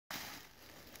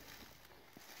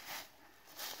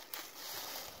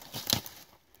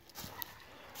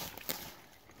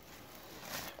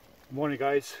Morning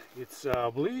guys, it's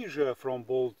William from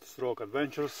Bold Stroke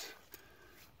Adventures,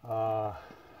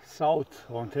 South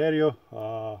Ontario,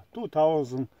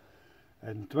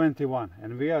 2021,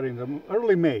 and we are in the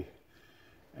early May.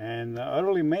 And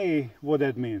early May, what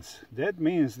that means? That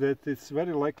means that it's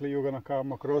very likely you're gonna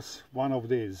come across one of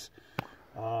these.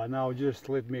 Now just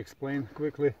let me explain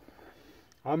quickly.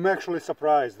 I'm actually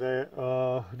surprised that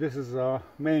this is a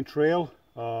main trail.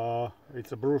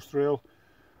 It's a Bruce trail.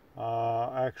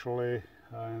 Actually,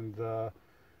 and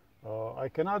I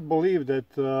cannot believe that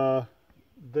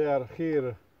they are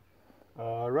here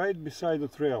right beside the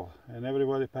trail and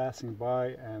everybody passing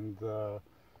by, and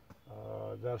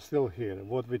they're still here.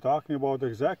 What we're talking about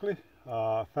exactly?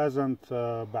 Pheasant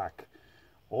back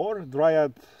or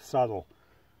Dryad saddle.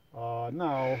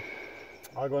 Now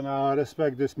I'm gonna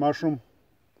respect this mushroom.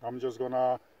 I'm just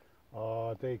gonna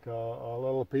take a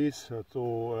little piece to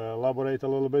elaborate a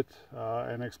little bit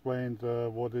and explain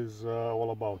what is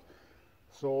all about.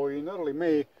 So in early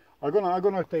May, I'm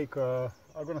gonna take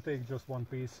just one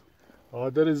piece.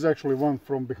 There is actually one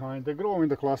from behind. They grow in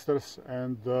the clusters,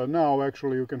 and now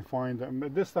actually you can find them.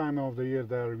 At this time of the year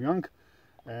they're young,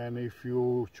 and if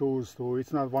you choose to,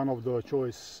 it's not one of the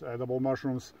choice edible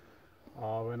mushrooms.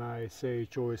 When I say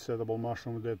choice edible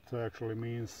mushroom, that actually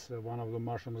means one of the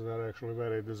mushrooms that are actually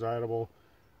very desirable,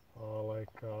 like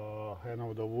hen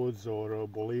of the woods or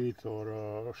bolete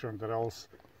or chanterelles.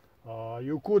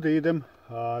 You could eat them.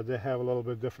 They have a little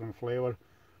bit different flavor,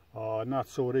 not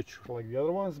so rich like the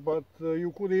other ones, but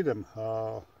you could eat them.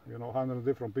 You know, 100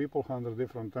 different people, 100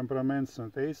 different temperaments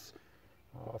and tastes.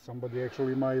 Somebody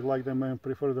actually might like them and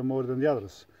prefer them more than the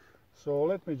others. So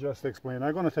let me just explain.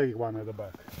 I'm gonna take one at the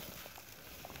back.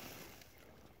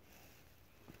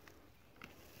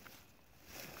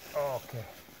 Okay,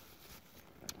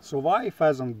 so why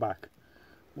pheasant back?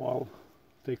 Well,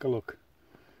 take a look.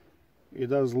 It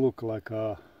does look like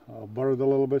a bird a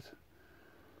little bit.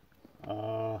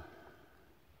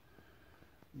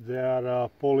 They are a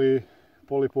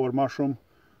polypore mushroom.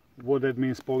 What that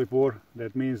means, polypore?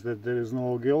 That means that there is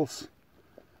no gills.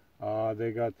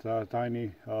 They got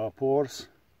tiny pores,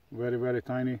 very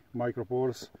tiny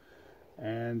micropores,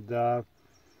 and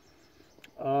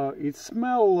it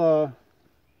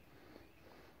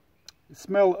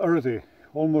smell earthy,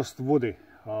 almost woody,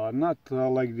 not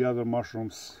like the other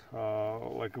mushrooms,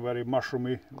 like very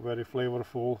mushroomy, very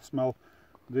flavorful smell.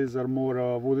 These are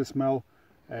more woody smell,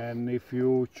 and if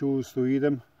you choose to eat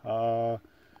them,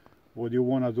 what you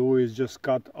want to do is just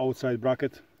cut outside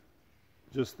bracket,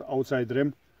 just outside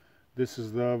rim. This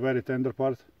is the very tender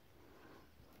part.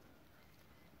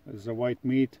 It's a white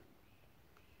meat,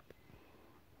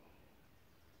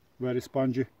 very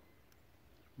spongy.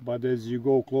 But as you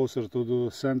go closer to the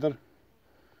center,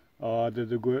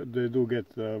 they do get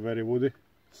very woody.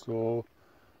 So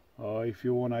if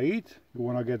you want to eat, you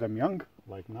want to get them young,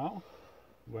 like now.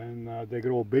 When they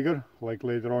grow bigger, like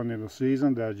later on in the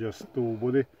season, they're just too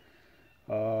woody.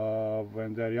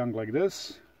 When they're young like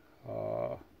this,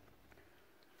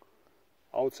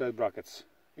 outside brackets.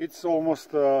 It's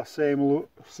almost the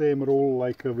same rule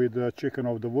like with the chicken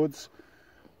of the woods.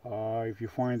 If you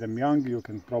find them young, you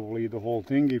can probably eat the whole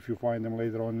thing. If you find them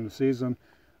later on in the season,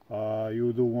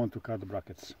 you do want to cut the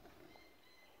brackets.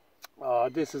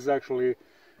 This is actually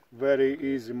very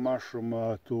easy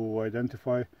mushroom to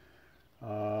identify.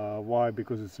 Why?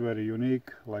 Because it's very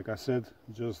unique. Like I said,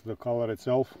 just the color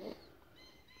itself.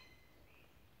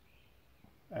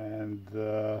 And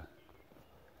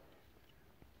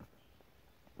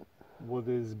what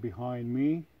is behind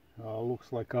me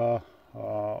looks like a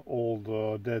old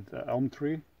dead elm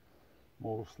tree,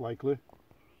 most likely.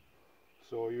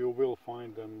 So you will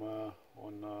find them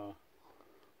on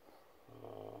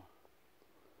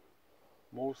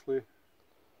mostly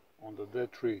on the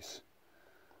dead trees.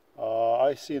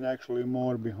 I seen actually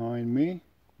more behind me.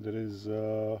 There is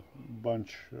a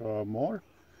bunch more,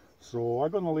 so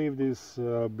I'm gonna leave this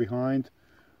behind.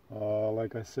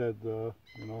 Like I said, you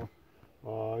know,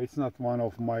 it's not one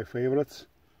of my favorites,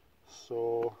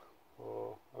 so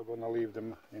I'm gonna leave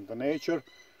them in the nature.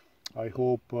 I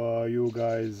hope you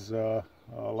guys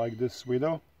like this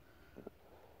video.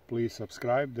 Please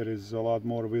subscribe. There is a lot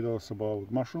more videos about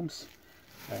mushrooms,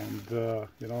 and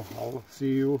you know, I'll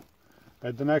see you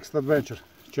at the next adventure.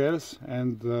 Cheers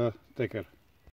and take care.